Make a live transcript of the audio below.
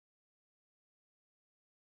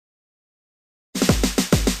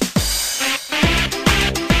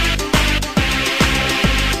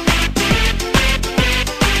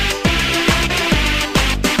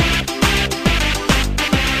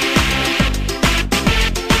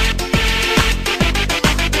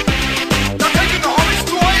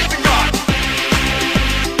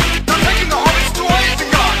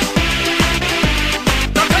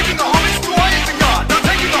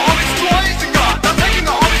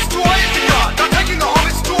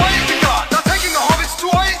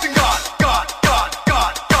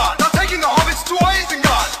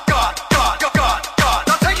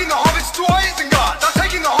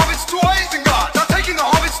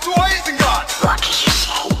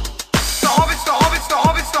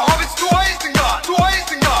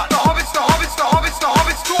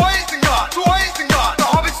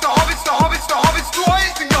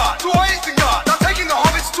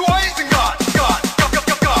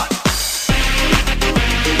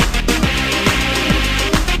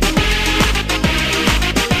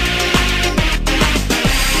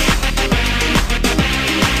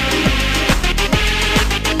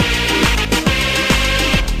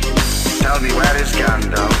me where is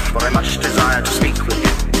Gandalf, for I much desire to speak with you.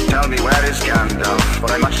 Tell me where is Gandalf,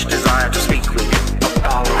 for I much desire to speak with you. A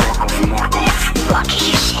Balrog of Morgoth. What did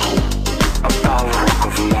you say? A Balrog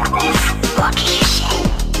of Morgoth. What did you say?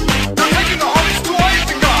 They're taking the hobbits to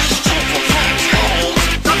Isengard.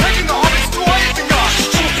 They're taking the hobbits to Isengard.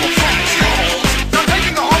 They're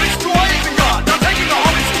taking the hobbits to Isengard. They're taking the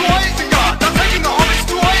hobbits to Isengard. They're taking the hobbits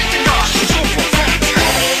to Isengard.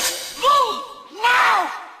 Now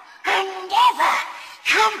and ever.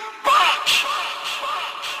 Come